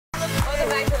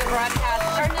back to the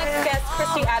broadcast. Our next guest,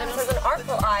 Christy Adams, has an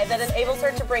artful eye that enables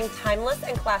her to bring timeless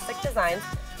and classic designs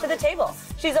to the table.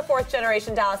 She's a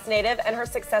fourth-generation Dallas native, and her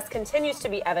success continues to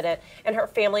be evident in her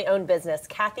family-owned business,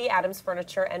 Kathy Adams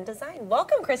Furniture and Design.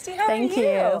 Welcome, Christy. How are you? Thank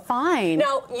you. Fine.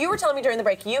 Now, you were telling me during the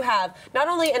break you have not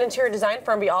only an interior design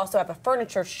firm, but you also have a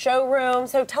furniture showroom.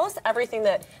 So tell us everything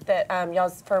that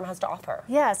y'all's firm has to offer.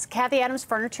 Yes, Kathy Adams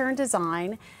Furniture and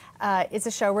Design. It's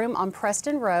a showroom on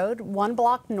Preston Road, 1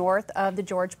 block north of the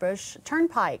George Bush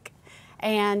Turnpike.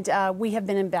 And we have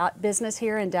been in business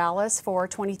here in Dallas for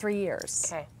 23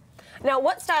 years. Okay. Now,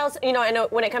 what styles, I know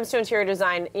when it comes to interior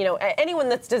design, anyone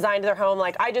that's designed their home,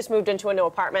 like I just moved into a new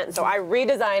apartment, and so I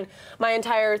redesigned my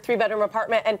entire 3-bedroom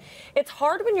apartment, and it's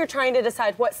hard when you're trying to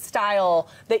decide what style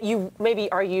that you,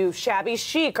 maybe, are you shabby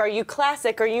chic, are you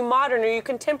classic, are you modern, are you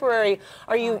contemporary,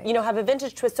 are you, have a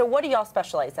vintage twist, so what do y'all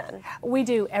specialize in? We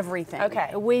do everything.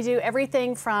 Okay. We do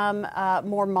everything from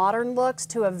more modern looks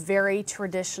to a very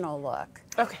traditional look.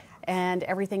 Okay. And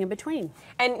everything in between.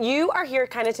 And you are here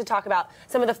kind of to talk about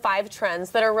some of the 5 trends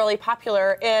that are really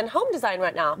popular in home design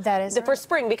right now. That is for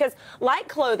spring, because like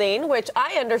clothing, which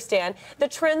I understand, the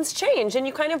trends change, and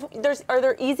you kind of, are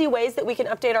there easy ways that we can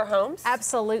update our homes?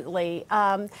 Absolutely.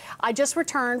 I just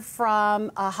returned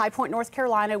from High Point, North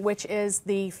Carolina, which is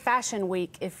the fashion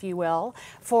week, if you will,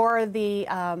 for the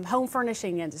home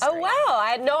furnishing industry. Oh, wow. I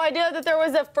had no idea that there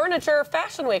was a furniture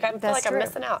fashion week. I feel like I'm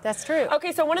missing out. That's true.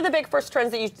 Okay, so one of the big first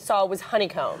trends that you saw was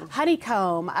honeycomb.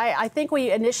 Honeycomb. I think we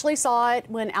initially saw it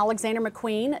when Alexander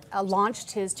McQueen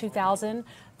launched his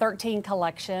 2013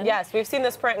 collection. Yes, we've seen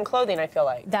this print in clothing, I feel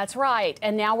like. That's right.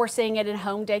 And now we're seeing it in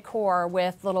home decor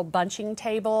with little bunching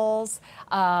tables,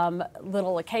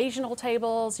 little occasional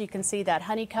tables. You can see that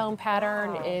honeycomb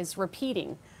pattern is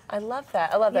repeating. I love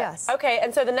that. I love that. Yes. Okay,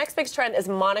 and so the next big trend is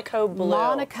Monaco blue.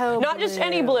 Monaco blue. Not just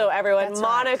any blue, everyone. That's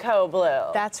Monaco right.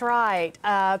 blue. That's right.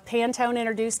 Pantone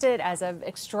introduced it as an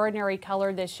extraordinary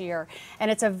color this year,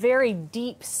 and it's a very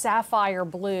deep sapphire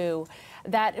blue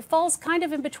that falls kind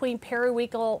of in between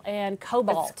periwinkle and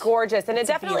cobalt. It's gorgeous, and it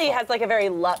definitely has like a very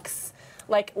luxe,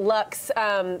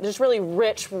 just really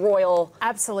rich royal.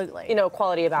 Absolutely.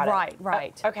 Quality about it. Right,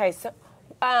 right. Okay, so.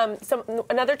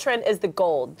 Another trend is the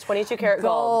gold, 22 karat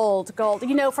gold. Gold.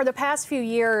 For the past few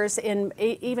years in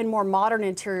even more modern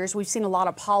interiors, we've seen a lot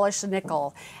of polished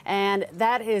nickel, and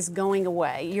that is going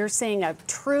away. You're seeing a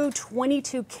true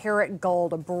 22 karat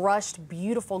gold, a brushed,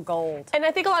 beautiful gold. And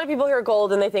I think a lot of people hear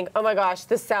gold and they think, oh my gosh,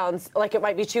 this sounds like it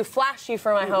might be too flashy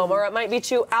for my home, or it might be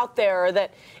too out there, or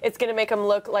that it's going to make them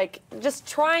look like just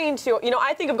trying to,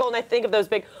 I think of gold and I think of those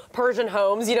big Persian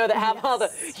homes, that have all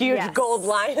the huge gold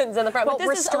lions in the front. Well,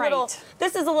 but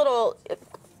this is a little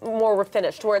more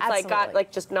refinished, where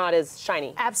it's just not as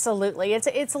shiny. Absolutely.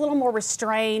 It's a little more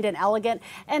restrained and elegant.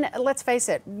 And let's face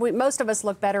it, most of us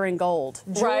look better in gold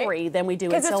jewelry than we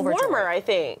do in silver jewelry. Because it's warmer, I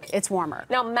think. It's warmer.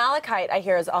 Now, malachite, I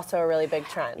hear, is also a really big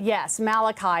trend. Yes,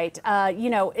 malachite.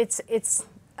 It's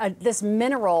this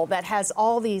mineral that has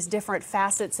all these different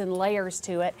facets and layers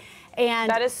to it. And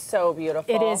that is so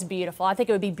beautiful. It is beautiful. I think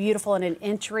it would be beautiful in an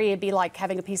entry. It'd be like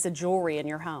having a piece of jewelry in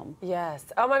your home. Yes.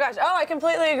 Oh my gosh. Oh, I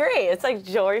completely agree. It's like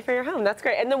jewelry for your home. That's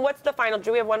great. And then what's the final?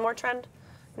 Do we have one more trend?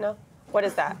 No? What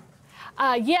is that?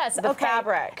 Yes. The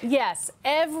fabric. Yes.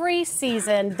 Every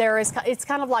season it's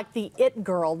kind of like the it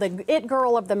girl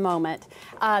of the moment.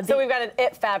 So we've got an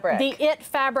it fabric. The it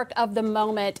fabric of the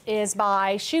moment is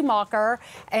by Schumacher,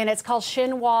 and it's called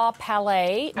Chinois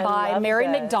Palais by Mary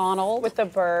McDonald. With the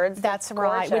birds. That's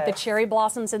right. With the cherry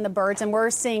blossoms and the birds, and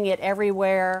we're seeing it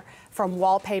everywhere, from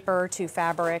wallpaper to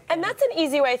fabric. And that's an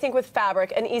easy way, I think, with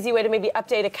fabric, an easy way to maybe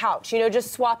update a couch.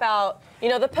 Just swap out,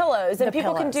 the pillows. And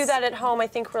people can do that at home, I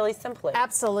think, really simply.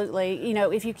 Absolutely.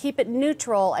 If you keep it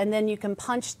neutral and then you can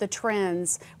punch the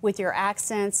trends with your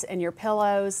accents and your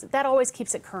pillows, that always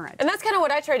keeps it current. And that's kind of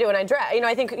what I try to do when I dress.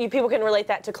 I think people can relate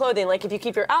that to clothing. Like, if you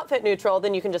keep your outfit neutral,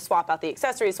 then you can just swap out the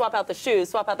accessories, swap out the shoes,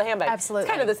 swap out the handbag. Absolutely.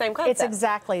 It's kind of the same concept. It's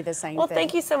exactly the same thing. Well,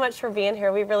 thank you so much for being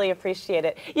here. We really appreciate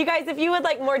it. You guys, if you would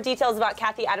like more details about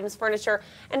Kathy Adams Furniture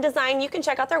and Design, you can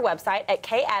check out their website at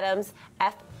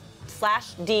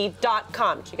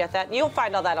kadamsf/d.com. Did you get that? You'll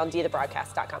find all that on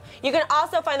dthebroadcast.com. You can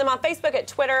also find them on Facebook, at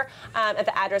Twitter, at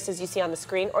the addresses you see on the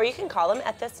screen, or you can call them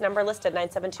at this number listed,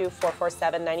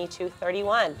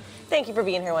 972-447-9231. Thank you for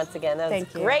being here once again. Those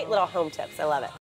great little home tips. I love it.